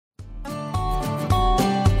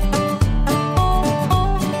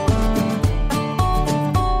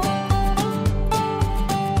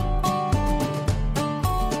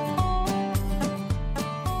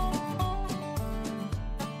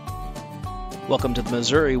Welcome to the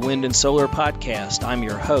Missouri Wind and Solar Podcast. I'm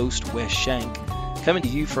your host, Wes Shank, coming to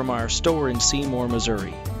you from our store in Seymour,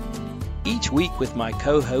 Missouri. Each week with my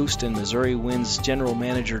co-host and Missouri Wind's General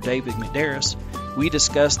Manager, David McDarris, we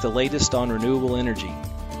discuss the latest on renewable energy.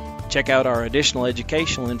 Check out our additional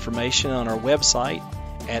educational information on our website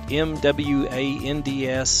at mwands.com.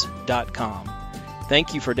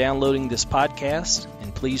 Thank you for downloading this podcast,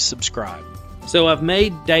 and please subscribe. So I've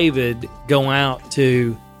made David go out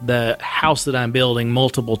to the house that I'm building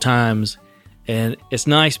multiple times, and it's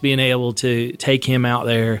nice being able to take him out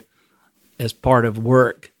there as part of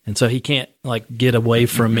work. And so he can't get away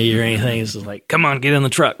from me or anything. It's just like, come on, get in the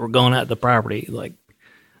truck. We're going out to the property.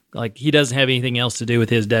 Like he doesn't have anything else to do with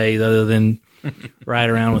his days other than ride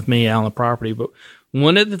around with me out on the property. But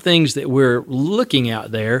one of the things that we're looking out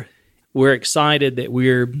there, we're excited that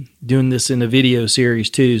we're doing this in a video series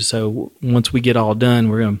too. So once we get all done,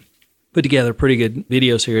 we're going to put together a pretty good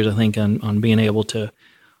video series, I think, on being able to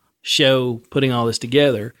show putting all this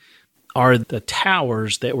together, are the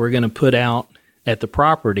towers that we're going to put out at the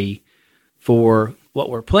property. For what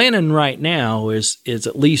we're planning right now is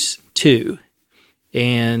at least 2.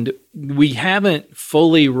 And we haven't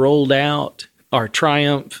fully rolled out our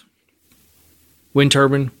Triumph wind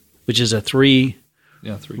turbine, which is a 3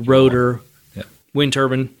 rotor wind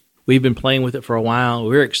turbine. We've been playing with it for a while.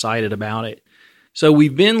 We're excited about it. So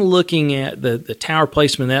we've been looking at the tower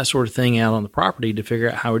placement, that sort of thing out on the property to figure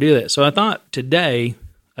out how we do that. So I thought today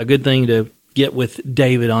a good thing to get with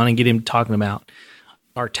David on and get him talking about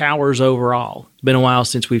our towers overall. It's been a while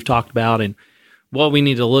since we've talked about and what we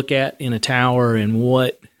need to look at in a tower and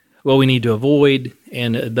what we need to avoid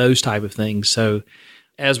and those type of things. So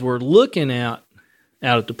as we're looking out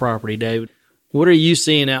at the property, David, what are you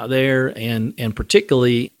seeing out there and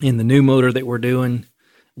particularly in the new motor that we're doing?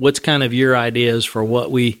 What's kind of your ideas for what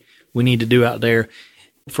we need to do out there?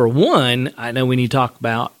 For one, I know we need to talk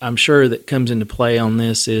about, I'm sure that comes into play on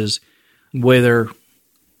this is whether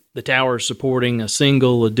the tower is supporting a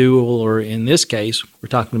single, a dual, or in this case, we're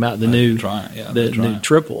talking about the new new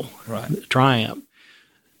triple, right? The Triumph.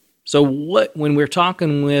 So when we're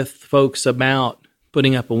talking with folks about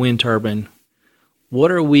putting up a wind turbine,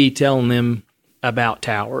 what are we telling them about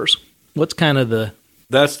towers? What's kind of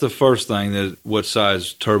That's the first thing. That what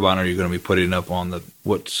size turbine are you going to be putting up on the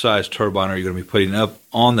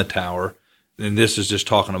tower? And this is just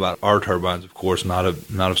talking about our turbines, of course, not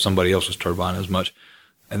of somebody else's turbine as much.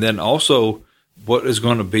 And then also, what is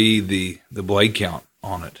going to be the blade count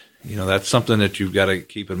on it? You know, that's something that you've got to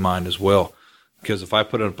keep in mind as well. Because if I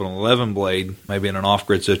put up an 11 blade, maybe in an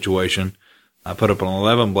off-grid situation, I put up an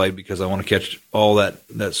 11 blade because I want to catch all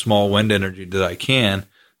that small wind energy that I can,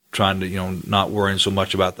 trying to, not worrying so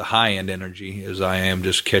much about the high end energy as I am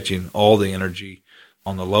just catching all the energy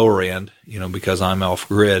on the lower end, because I'm off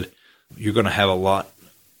grid. You're going to have a lot,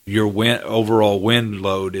 your overall wind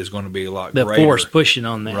load is going to be a lot greater. The force pushing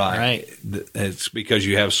on that, right? It's because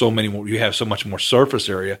you have so much more surface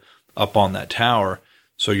area up on that tower.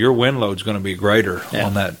 So your wind load is going to be greater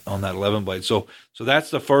on that 11 blade. So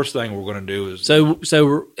that's the first thing we're going to do is. So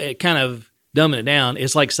kind of dumbing it down,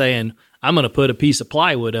 it's like saying, I'm going to put a piece of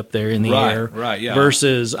plywood up there in the air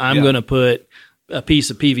versus I'm going to put a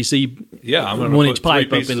piece of PVC, I'm going to 1-inch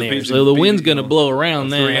pipe up in there. So the wind's going to blow around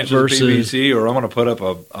that versus PVC, or I'm going to put up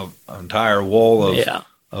an entire wall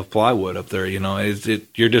of plywood up there.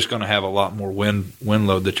 You're just going to have a lot more wind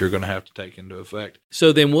load that you're going to have to take into effect.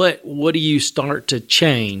 So then what do you start to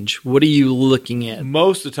change? What are you looking at?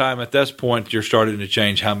 Most of the time at this point, you're starting to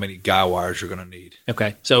change how many guy wires you're going to need.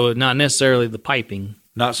 Okay. So not necessarily the piping.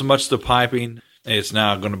 Not so much the piping. It's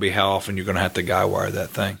now going to be how often you're going to have to guy wire that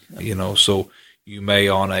thing. So you may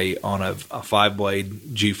on a 5-blade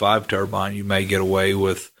G5 turbine, you may get away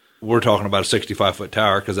with. We're talking about a 65-foot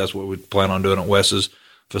tower because that's what we plan on doing at Wes's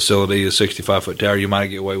facility. A 65-foot tower, you might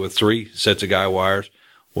get away with 3 sets of guy wires.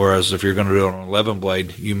 Whereas if you're going to do it on an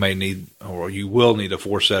 11-blade, you may need, or you will need, a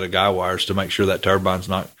 4 set of guy wires to make sure that turbine's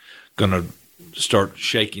not going to start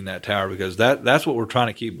shaking that tower, because that's what we're trying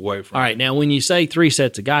to keep away from. All right. Now, when you say 3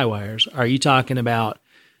 sets of guy wires, are you talking about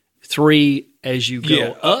 3 as you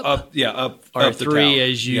go up? Or up 3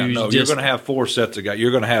 as you you're going to have 4 sets of guy.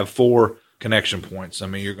 You're going to have 4 connection points. I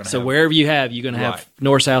mean, you're going to wherever you have, you're going to have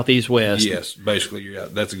north, south, east, west. Yes, basically,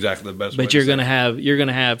 that's exactly the best way. But you're going to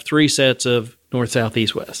have 3 sets of north, south,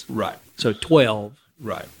 east, west. Right. So 12.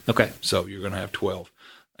 Right. Okay. So you're going to have 12.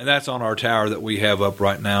 And that's on our tower that we have up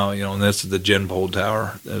right now, and this is the Genpole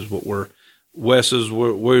tower. That's what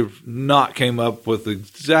we've not came up with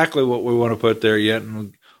exactly what we want to put there yet,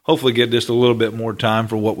 and hopefully get just a little bit more time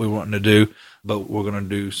for what we want to do, but we're going to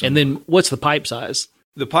do some. And then what's the pipe size?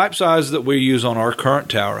 The pipe size that we use on our current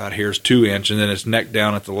tower out here is 2 inch, and then it's neck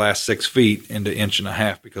down at the last 6 feet into 1.5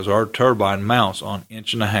 inches because our turbine mounts on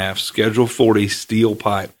 1.5 inch Schedule 40 steel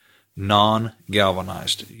pipe,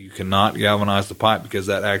 non-galvanized. You cannot galvanize the pipe because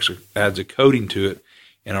that actually adds a coating to it,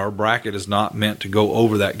 and our bracket is not meant to go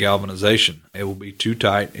over that galvanization. It will be too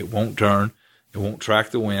tight. It won't turn. It won't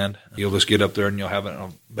track the wind. You'll just get up there and you'll have it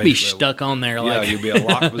be stuck on there. Yeah, you'll be a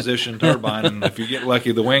lock position turbine, and if you get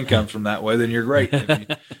lucky, the wind comes from that way, then you're great.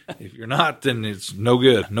 If you're not, then it's no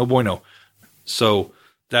good, no bueno. So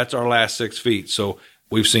that's our last 6 feet. So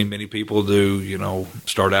we've seen many people do,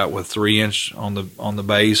 start out with 3 inch on the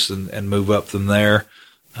base and move up from there.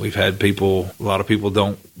 We've had a lot of people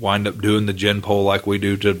don't wind up doing the gin pole like we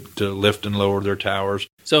do to lift and lower their towers.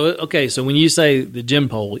 So when you say the gin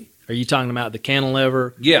pole, are you talking about the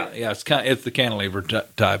cantilever? Yeah, it's the cantilever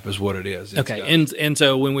type is what it is. And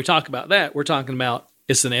so when we talk about that, we're talking about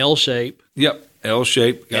it's an L shape. Yep, L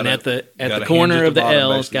shape. And at the corner of the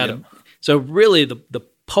L, it's got so really the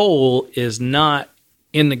pole is not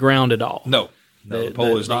in the ground at all. No, the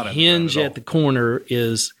pole is not in the ground at all. The hinge at the corner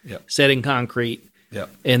is set in concrete. Yep.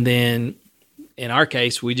 And then in our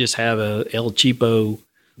case, we just have a El Cheapo.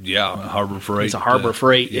 Yeah, Harbor Freight. It's a Harbor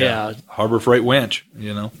Freight, yeah. Harbor Freight winch,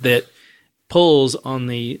 that pulls on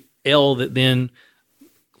the L that then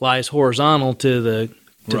lies horizontal to the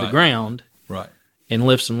ground. Right. And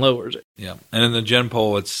lifts and lowers it. Yeah. And in the gin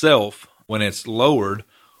pole itself, when it's lowered,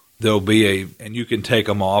 there'll be and you can take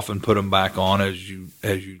them off and put them back on as you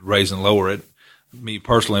raise and lower it. Me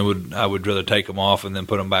personally, I would rather take them off and then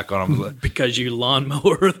put them back on them. Because you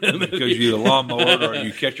lawnmower them. Because you lawnmower or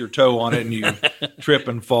you catch your toe on it and you trip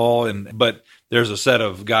and fall. But there's a set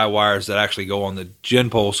of guy wires that actually go on the gin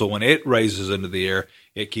pole, so when it raises into the air,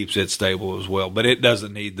 it keeps it stable as well. But it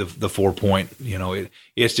doesn't need the 4-point.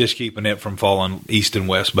 It's just keeping it from falling east and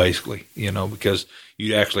west, basically. Because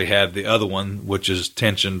you actually have the other one, which is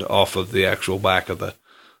tensioned off of the actual back of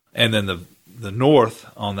and then the north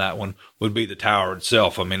on that one would be the tower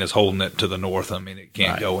itself. I mean, it's holding it to the north. I mean, it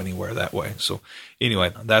can't go anywhere that way. So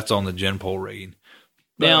anyway, that's on the gin pole rigging.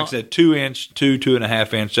 But now, like I said, 2 inch,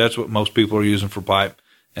 2.5 inch. That's what most people are using for pipe,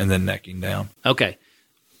 and then necking down. Okay.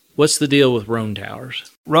 What's the deal with Roan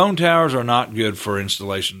towers? Roan towers are not good for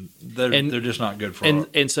installation. They're just not good for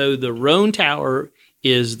and so the Roan tower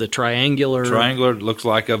is the triangular. Triangular looks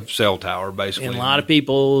like a cell tower, basically. And a lot of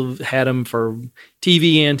people had them for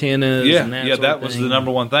TV antennas. Yeah, and that was the number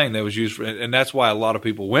one thing that was used for, and that's why a lot of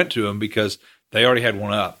people went to them because they already had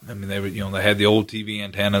one up. I mean, they had the old TV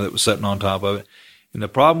antenna that was sitting on top of it. And the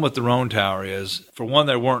problem with the Roan tower is, for one,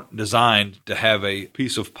 they weren't designed to have a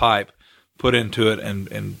piece of pipe put into it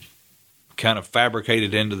and kind of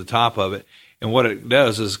fabricated into the top of it. And what it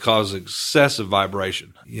does is cause excessive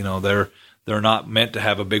vibration. They're not meant to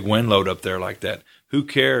have a big wind load up there like that. Who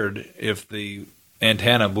cared if the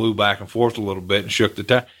antenna blew back and forth a little bit and shook the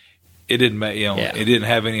tower? It didn't, it didn't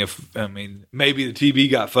have any. I mean, maybe the TV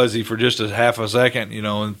got fuzzy for just a half a second,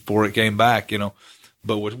 before it came back,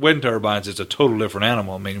 But with wind turbines, it's a total different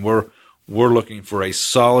animal. I mean, we're looking for a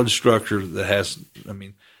solid structure that has,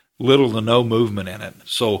 little to no movement in it.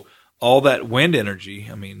 So all that wind energy,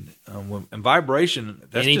 and vibration,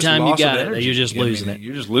 that's anytime just loss you got of energy. You're just losing it.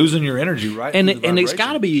 You're just losing your energy, right? And it's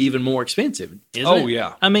got to be even more expensive, isn't it? Oh,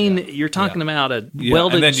 yeah. You're talking about a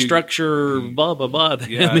welded structure, blah, blah, blah.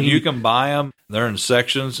 Yeah, you can buy them. They're in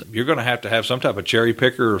sections. You're going to have some type of cherry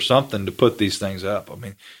picker or something to put these things up.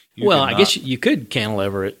 I guess you could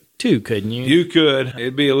cantilever it too, couldn't you? You could.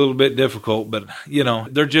 It'd be a little bit difficult, but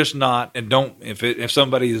they're just not. And if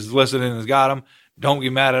somebody is listening and has got them, don't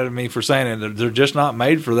get mad at me for saying it. They're just not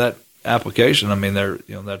made for that application.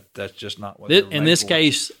 That's just not what they're made in this for.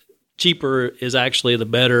 case. Cheaper is actually the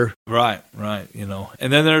better. Right.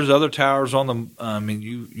 And then there's other towers on the.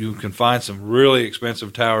 You can find some really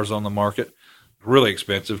expensive towers on the market, really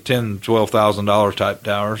expensive, $10,000, $12,000 type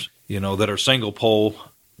towers. That are single pole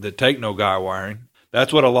that take no guy wiring.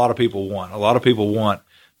 That's what a lot of people want. A lot of people want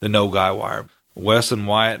the no guy wire. Wes and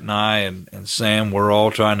Wyatt and I and Sam, we're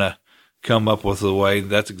all trying to come up with a way.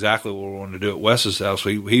 That's exactly what we want to do at Wes's house.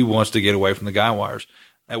 He wants to get away from the guy wires.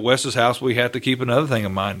 At Wes's house, we have to keep another thing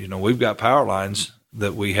in mind. We've got power lines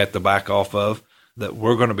that we have to back off of that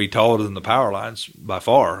we're going to be taller than the power lines by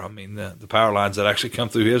far. The power lines that actually come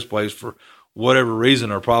through his place for whatever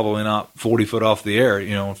reason are probably not 40 foot off the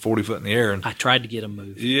air, 40 foot in the air. And I tried to get them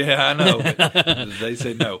moved. Yeah, I know. But they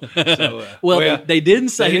said no. So, they didn't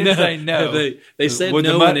say no. Say no. They said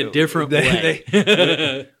no in a different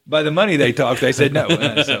way. By the money they talked, they said no.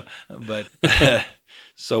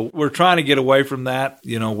 So we're trying to get away from that.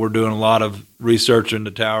 We're doing a lot of research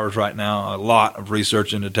into towers right now, trying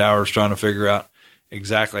to figure out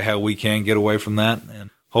exactly how we can get away from that. And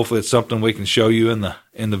hopefully it's something we can show you in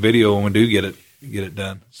the video when we do get it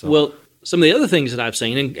done. So. Well, some of the other things that I've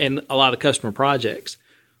seen and a lot of customer projects,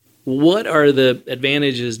 what are the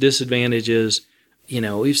advantages, disadvantages?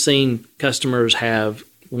 We've seen customers have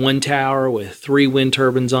one tower with 3 wind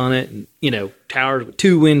turbines on it, and towers with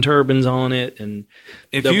 2 wind turbines on it, and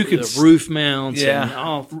if the roof mounts.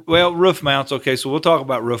 Yeah. Well, roof mounts. Okay, so we'll talk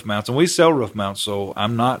about roof mounts, and we sell roof mounts, so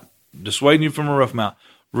I'm not dissuading you from a roof mount.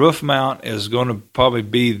 Roof mount is going to probably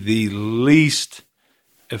be the least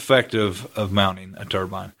effective of mounting a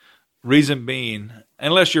turbine. Reason being,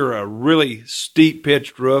 unless you're a really steep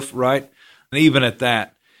pitched roof, right? And even at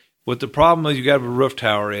that, what the problem is you got with a roof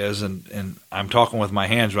tower is, and I'm talking with my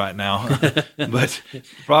hands right now, but the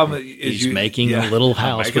problem is he's making a little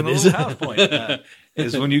house. Making a little house point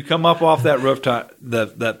is when you come up off that rooftop,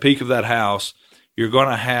 that peak of that house, you're going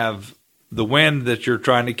to have the wind that you're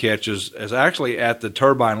trying to catch is actually at the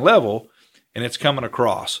turbine level, and it's coming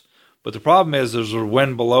across. But the problem is there's a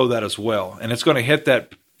wind below that as well, and it's going to hit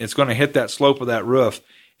that. It's going to hit that slope of that roof,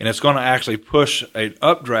 and it's going to actually push an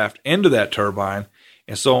updraft into that turbine.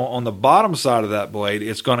 And so on the bottom side of that blade,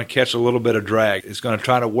 it's going to catch a little bit of drag. It's going to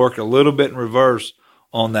try to work a little bit in reverse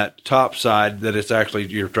on that top side that it's actually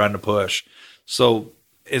you're trying to push. So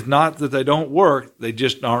it's not that they don't work; they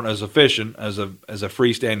just aren't as efficient as a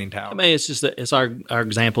freestanding tower. I mean, it's just it's our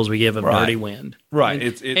examples we give of dirty wind, right?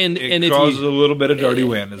 It causes a little bit of dirty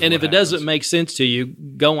wind, and if it doesn't make sense to you,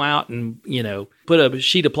 go out and put a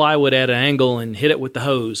sheet of plywood at an angle and hit it with the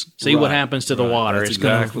hose. See what happens to the water. That's it's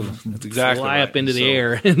exactly going to fly up into the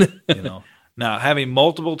air. Now having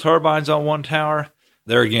multiple turbines on one tower,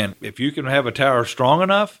 there again, if you can have a tower strong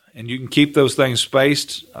enough and you can keep those things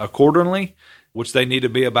spaced accordingly, which they need to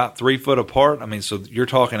be about 3 foot apart. I mean, so you're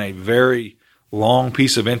talking a very long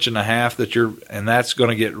piece of 1.5 inches and that's going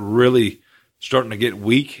to get really starting to get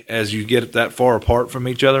weak as you get that far apart from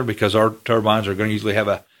each other, because our turbines are going to usually have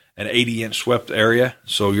an 80-inch swept area.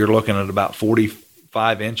 So you're looking at about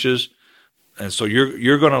 45 inches. And so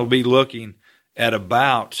you're going to be looking at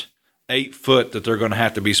about 8 foot that they're going to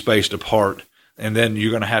have to be spaced apart. And then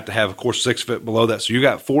you're going to have, of course, 6 foot below that. So you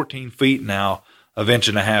got 14 feet now of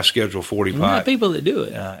 1.5 inch schedule 45. There are people that do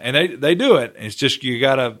it. And they do it. It's just you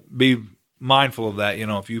got to be mindful of that.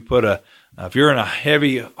 If you put if you're in a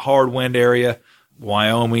heavy, hard wind area,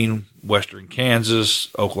 Wyoming, western Kansas,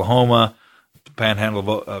 Oklahoma, the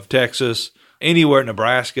panhandle of Texas, anywhere,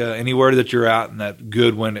 Nebraska, anywhere that you're out in that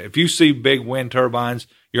good wind. If you see big wind turbines,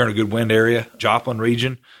 you're in a good wind area. Joplin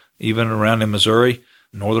region, even around in Missouri,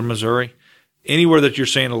 northern Missouri. Anywhere that you're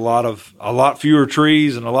seeing a lot fewer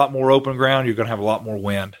trees and a lot more open ground, you're going to have a lot more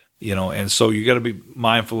wind, and so you got to be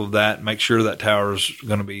mindful of that. Make sure that tower is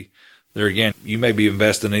going to be there. Again, you may be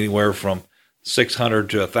investing anywhere from $600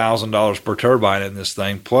 to $1,000 per turbine in this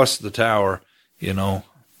thing, plus the tower.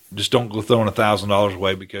 Just don't go throwing $1,000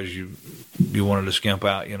 away because you wanted to skimp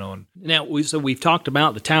out. And now we've talked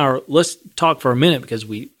about the tower. Let's talk for a minute because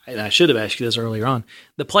I should have asked you this earlier on.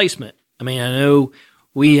 The placement. I mean, I know.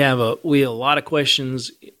 We have a lot of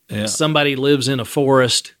questions. Yeah. Somebody lives in a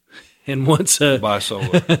forest and wants buy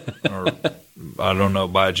solar, or I don't know,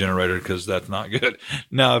 buy a generator because that's not good.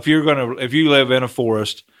 Now, if you live in a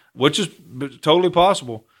forest, which is totally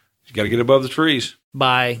possible, you got to get above the trees.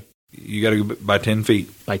 You got to go by 10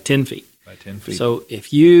 feet. By 10 feet. By 10 feet. So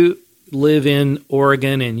if you live in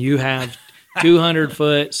Oregon and you have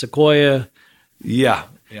 200-foot sequoia, yeah.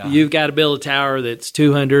 You've got to build a tower that's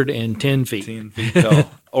 210 feet. 10 feet tall.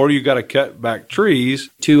 Or you got to cut back trees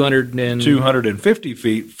 250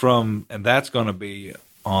 feet from, and that's going to be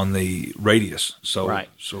on the radius. So, right.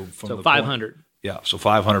 So 500. So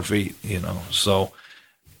 500 feet, So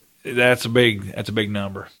that's a big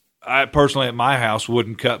number. I personally at my house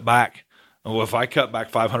wouldn't cut back. Well, if I cut back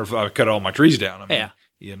 500 feet, I would cut all my trees down. And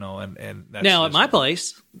that's now at my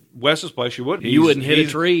place, Wes's place, you wouldn't. You wouldn't hit a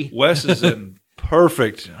tree. Wes is in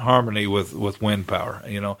perfect harmony with wind power,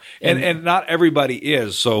 and not everybody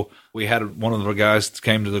is. So we had one of the guys that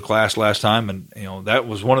came to the class last time, and that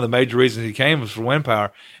was one of the major reasons he came was for wind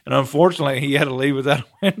power. And unfortunately, he had to leave without a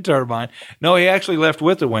wind turbine. No, he actually left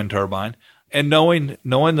with the wind turbine, and knowing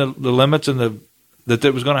the limits and that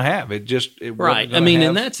it was going to have. It right. I mean,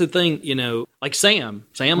 and that's the thing, like Sam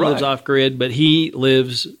lives off grid, but he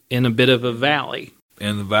lives in a bit of a valley.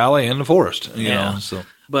 In the valley and the forest, so.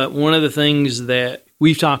 But one of the things that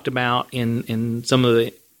we've talked about in some of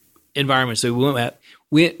the environments that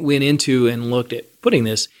we went into and looked at putting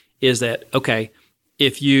this is that, okay,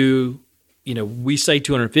 if we say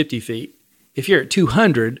 250 feet, if you're at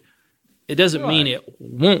 200, it doesn't mean it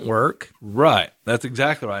won't work. Right. That's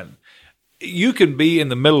exactly right. you can be in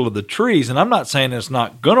the middle of the trees, and I'm not saying it's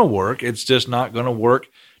not going to work. It's just not going to work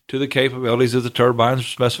to the capabilities of the turbine's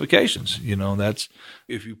specifications. That's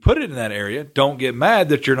if you put it in that area, don't get mad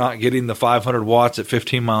that you're not getting the 500 watts at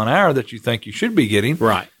 15 mile an hour that you think you should be getting.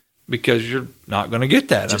 Right. Because you're not going to get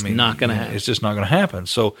that. Just not going to happen. It's just not going to happen.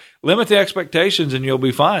 So limit the expectations and you'll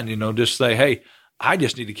be fine. Just say, hey, I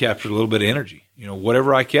just need to capture a little bit of energy.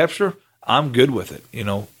 Whatever I capture, I'm good with it.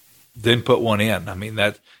 Then put one in.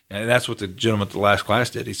 That's what the gentleman at the last class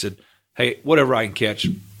did. He said, hey, whatever I can catch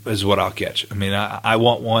is what I'll catch. I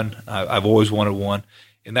want one. I've always wanted one.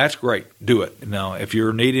 And that's great. Do it. Now, if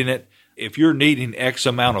you're needing it, if you're needing X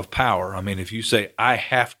amount of power, if you say, I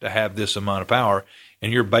have to have this amount of power,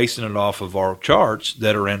 and you're basing it off of our charts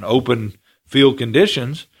that are in open field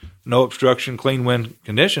conditions, no obstruction, clean wind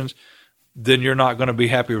conditions, then you're not going to be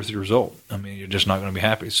happy with the result. You're just not going to be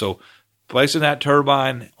happy. So placing that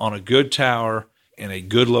turbine on a good tower in a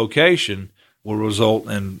good location will result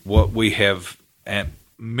in what we have at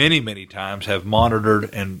many, many times have monitored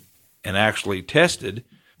and actually tested,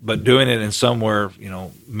 but doing it in somewhere,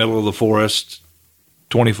 middle of the forest,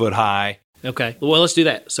 20 foot high. Okay. Well, let's do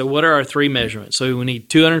that. So what are our 3 measurements? So we need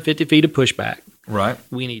 250 feet of pushback. Right.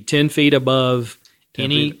 We need 10 feet above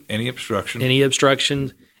any obstruction. Any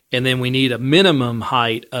obstruction. And then we need a minimum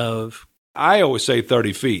height of... I always say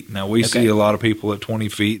 30 feet. Now, we see a lot of people at 20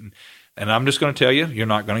 feet. And I'm just going to tell you, you're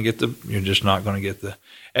just not going to get the...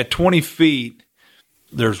 At 20 feet,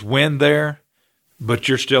 there's wind there, but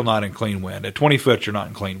you're still not in clean wind. At 20 foot, you're not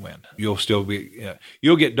in clean wind. You'll still be,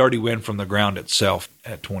 you'll get dirty wind from the ground itself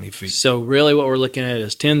at 20 feet. So really what we're looking at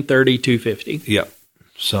is 10, 30, 250. Yep.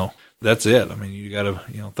 So that's it. You got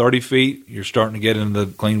to, 30 feet, you're starting to get into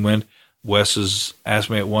the clean wind. Wes has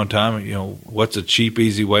asked me at one time, what's a cheap,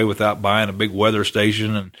 easy way without buying a big weather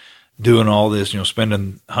station and doing all this,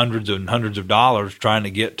 spending hundreds and hundreds of dollars trying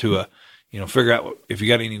to get to figure out if you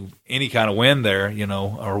got any kind of wind there,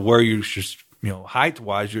 or where you should, height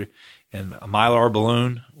wise, you're in a Mylar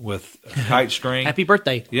balloon with a kite string. Happy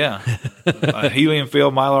birthday. Yeah. A helium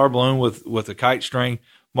filled Mylar balloon with a kite string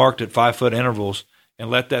marked at 5 foot intervals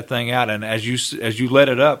and let that thing out. And as you let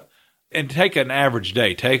it up and take an average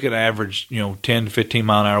day, take an average, 10 to 15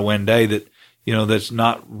 mile an hour wind day that, that's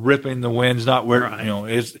not ripping the winds, not where,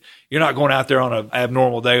 right. You're not going out there on an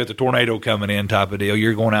abnormal day with a tornado coming in type of deal.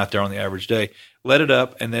 You're going out there on the average day. Let it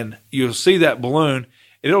up, and then you'll see that balloon.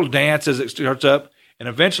 It'll dance as it starts up, and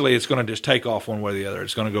eventually it's going to just take off one way or the other.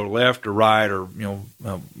 It's going to go left or right or,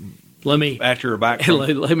 at your back.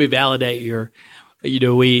 Let me validate your,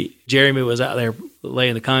 Jeremy was out there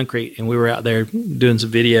laying the concrete, and we were out there doing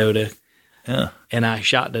some video and I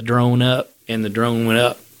shot the drone up, and the drone went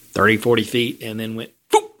up 30, 40 feet, and then went,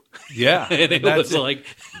 yeah. And it was like,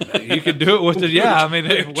 you could do it with it. Yeah.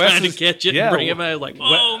 Wes trying to catch it and bring it back. Like,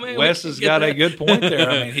 oh, man. Wes has got a good point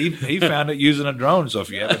there. He found it using a drone. So if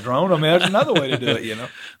you have a drone, there's another way to do it,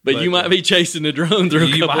 But you might be chasing the drone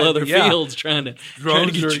through a couple other fields trying to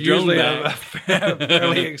get your drone back. A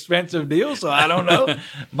fairly expensive deal, so I don't know.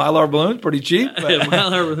 Mylar balloon's pretty cheap. But,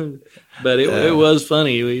 Mylar balloon. But it was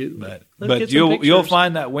funny. But you'll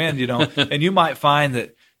find that wind, and you might find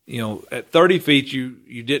that, at 30 feet,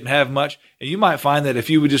 you didn't have much. And you might find that if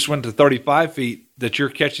you just went to 35 feet, that you're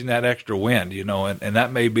catching that extra wind, and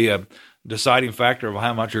that may be a deciding factor of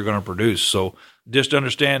how much you're going to produce. So just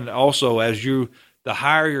understand also the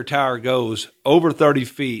higher your tower goes over 30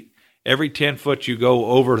 feet, every 10 foot you go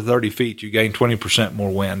over 30 feet, you gain 20%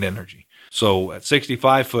 more wind energy. So at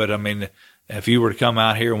 65 foot, if you were to come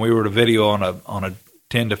out here and we were to video on a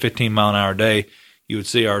 10 to 15 mile an hour day, you would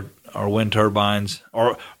see our wind turbines,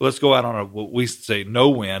 or let's go out on what we say no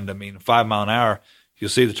wind. 5 mile an hour, you'll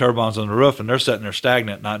see the turbines on the roof and they're sitting there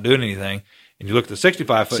stagnant, not doing anything. And you look at the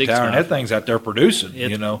 65 foot tower and that thing's out there producing,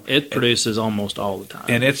 It produces almost all the time.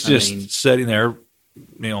 And it's just sitting there,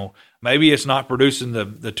 maybe it's not producing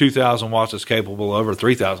the 2,000 watts it's capable of, or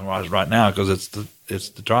 3,000 watts right now because it's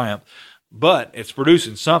the Triumph. But it's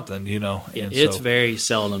producing something, It's very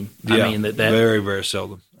seldom. Very, very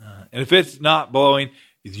seldom. And if it's not blowing,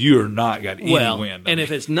 you're not got any wind. And if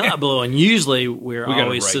it's not blowing, usually we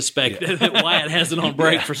always suspect that Wyatt has it on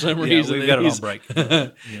break for some reason. We've got it on break.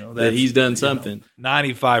 That he's done something.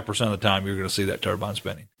 95% of the time, you're going to see that turbine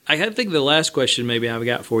spinning. I think the last question maybe I've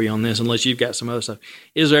got for you on this, unless you've got some other stuff,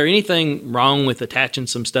 is there anything wrong with attaching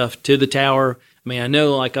some stuff to the tower? I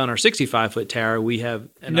know like on our 65-foot tower, we have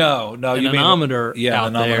an anemometer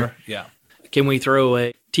out there. Yeah. Can we throw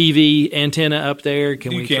a TV antenna up there?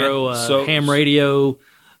 Can we throw a ham radio?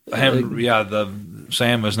 The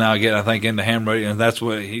Sam is now getting, I think, into ham radio, and that's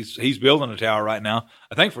what he's building a tower right now,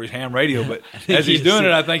 I think, for his ham radio. But as he's doing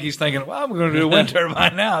it, I think he's thinking, well, I'm going to do a wind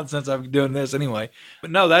turbine now since I'm doing this anyway.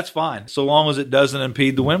 But no, that's fine, so long as it doesn't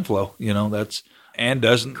impede the wind flow, and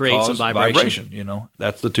doesn't create cause some vibration.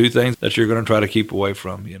 That's the two things that you're going to try to keep away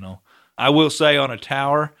from. I will say on a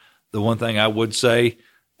tower, the one thing I would say,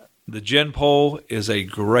 the Gen Pole is a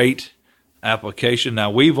great application.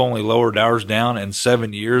 Now, we've only lowered ours down in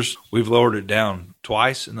 7 years. We've lowered it down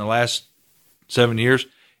twice in the last 7 years,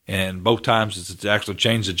 and both times it's actually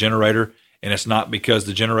changed the generator. And it's not because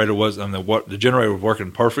the generator the generator was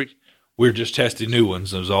working perfect. We're just testing new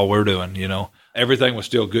ones. That's all we're doing. Everything was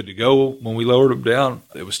still good to go when we lowered them down.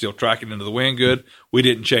 It was still tracking into the wind good. We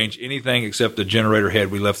didn't change anything except the generator head.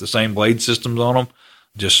 We left the same blade systems on them.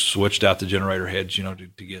 Just switched out the generator heads, to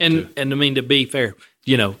get and I mean, to be fair,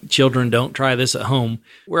 children don't try this at home.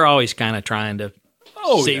 We're always kind of trying to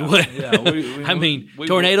see what. Yeah,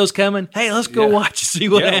 tornadoes coming. Hey, let's go watch and see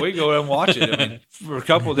what. Yeah, we go and watch it. For a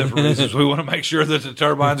couple of different reasons, we want to make sure that the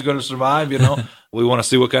turbine's going to survive. We want to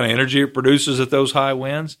see what kind of energy it produces at those high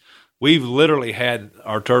winds. We've literally had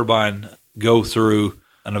our turbine go through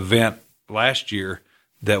an event last year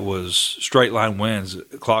that was straight line winds.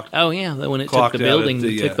 Clocked. Oh yeah, when it took the building,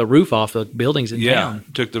 took the roof off the buildings in town.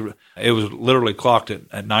 It was literally clocked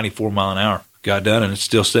at 94 mile an hour. Got done, and it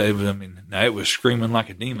still said. It was screaming like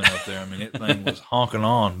a demon up there. That thing was honking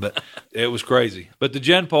on, but it was crazy. But the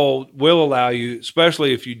Gen Pole will allow you,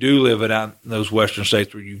 especially if you do live out in those western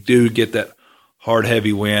states where you do get that hard,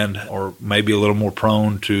 heavy wind, or maybe a little more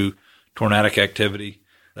prone to tornadic activity.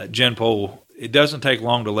 That Gen Pole, it doesn't take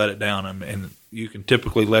long to let it down, and you can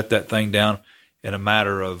typically let that thing down in a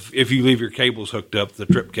matter of, if you leave your cables hooked up, the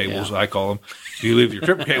trip cables, I call them. If you leave your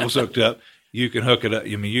trip cables hooked up, you can hook it up.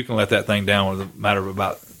 You can let that thing down with a matter of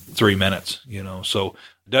about 3 minutes, So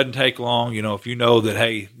it doesn't take long. If you know that,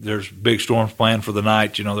 hey, there's big storms planned for the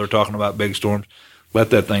night, they're talking about big storms,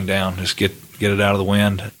 let that thing down. Just get it out of the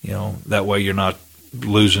wind, that way you're not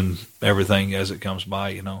losing everything as it comes by.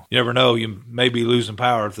 You never know, you may be losing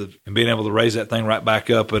power, and being able to raise that thing right back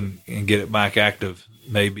up and get it back active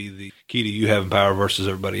may be the key to you having power versus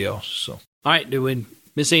everybody else. So, all right, do we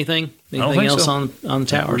miss anything else on the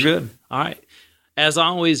towers? We're good. All right, as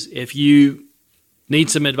always, if you need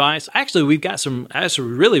some advice, actually we've got some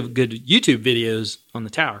really good YouTube videos on the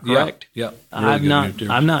tower, correct? Yeah. I've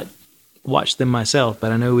not watched them myself,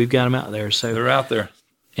 but I know we've got them out there. So they're out there.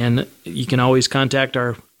 And you can always contact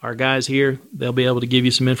our guys here. They'll be able to give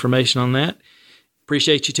you some information on that.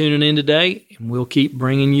 Appreciate you tuning in today, and we'll keep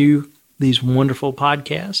bringing you these wonderful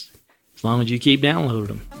podcasts as long as you keep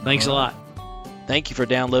downloading them. Thanks a lot. Thank you for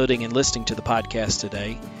downloading and listening to the podcast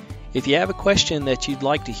today. If you have a question that you'd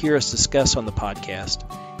like to hear us discuss on the podcast,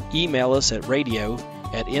 email us at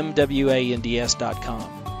radio@mwands.com.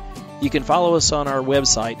 You can follow us on our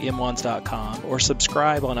website, mwands.com, or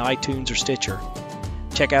subscribe on iTunes or Stitcher.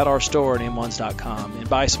 Check out our store at mwands.com and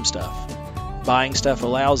buy some stuff. Buying stuff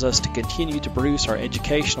allows us to continue to produce our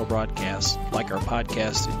educational broadcasts, like our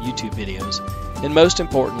podcasts and YouTube videos. And most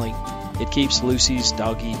importantly, it keeps Lucy's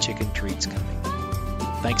doggy chicken treats coming.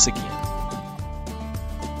 Thanks again.